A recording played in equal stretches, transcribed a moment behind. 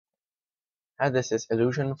Hi, this is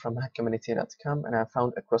Illusion from hackcommunity.com, and I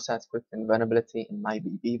found a cross-site scripting vulnerability in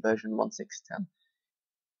MyBB version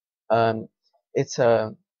 1.6.10. It's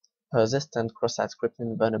a persistent cross-site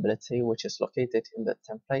scripting vulnerability which is located in the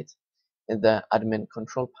template in the admin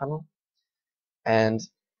control panel. And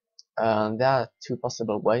there are two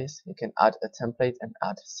possible ways. You can add a template and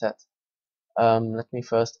add set. Let me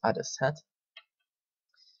first add a set.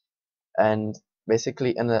 And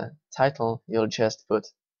basically in the title, you'll just put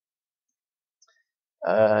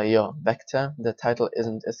your vector. The title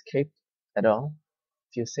isn't escaped at all.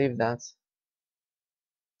 If you save that,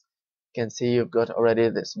 you can see you've got already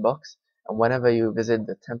this box, and whenever you visit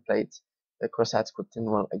the template, the cross-site scripting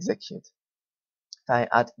will execute. If I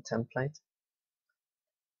add a template,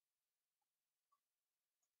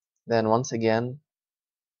 then once again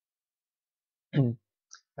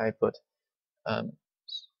I put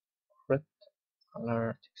script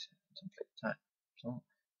color template type, so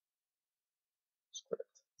script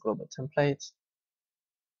global templates,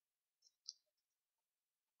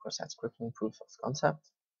 cross-site scripting proof of concept,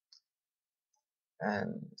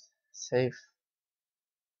 and save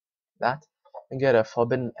that. You get a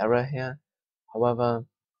forbidden error here. However,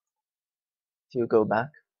 if you go back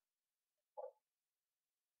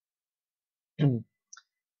and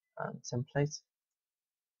templates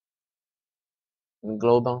in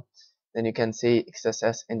global, then you can see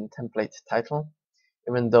XSS in template title,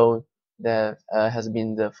 even though there has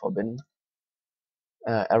been the forbidden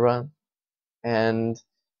error. And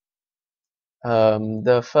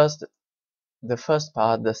the first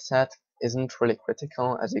part, the set, isn't really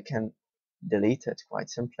critical, as you can delete it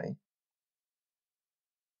quite simply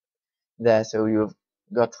there. So you've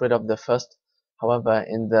got rid of the first. However,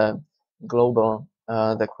 in the global,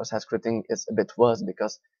 the cross-site scripting is a bit worse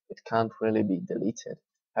because it can't really be deleted.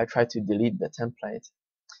 I try to delete the template,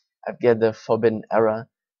 I get the forbidden error.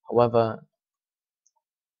 However,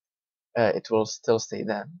 it will still stay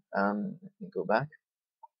there. Let me go back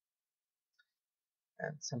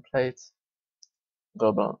and templates,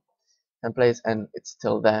 global templates, and it's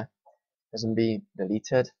still there. It hasn't been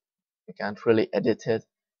deleted. You can't really edit it.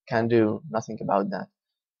 Can't do nothing about that.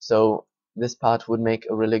 So this part would make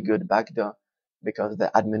a really good backdoor, because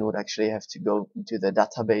the admin would actually have to go into the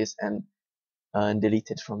database and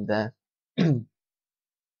delete it from there.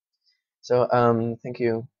 So thank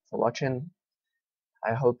you for watching.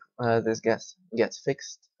 I hope this gets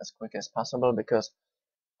fixed as quick as possible, because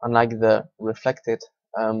unlike the reflected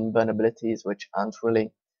vulnerabilities, which aren't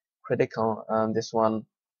really critical, this one,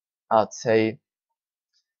 I'd say,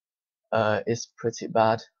 is pretty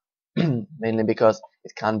bad, mainly because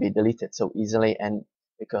it can't be deleted so easily and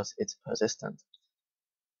because it's persistent.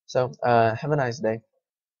 So have a nice day.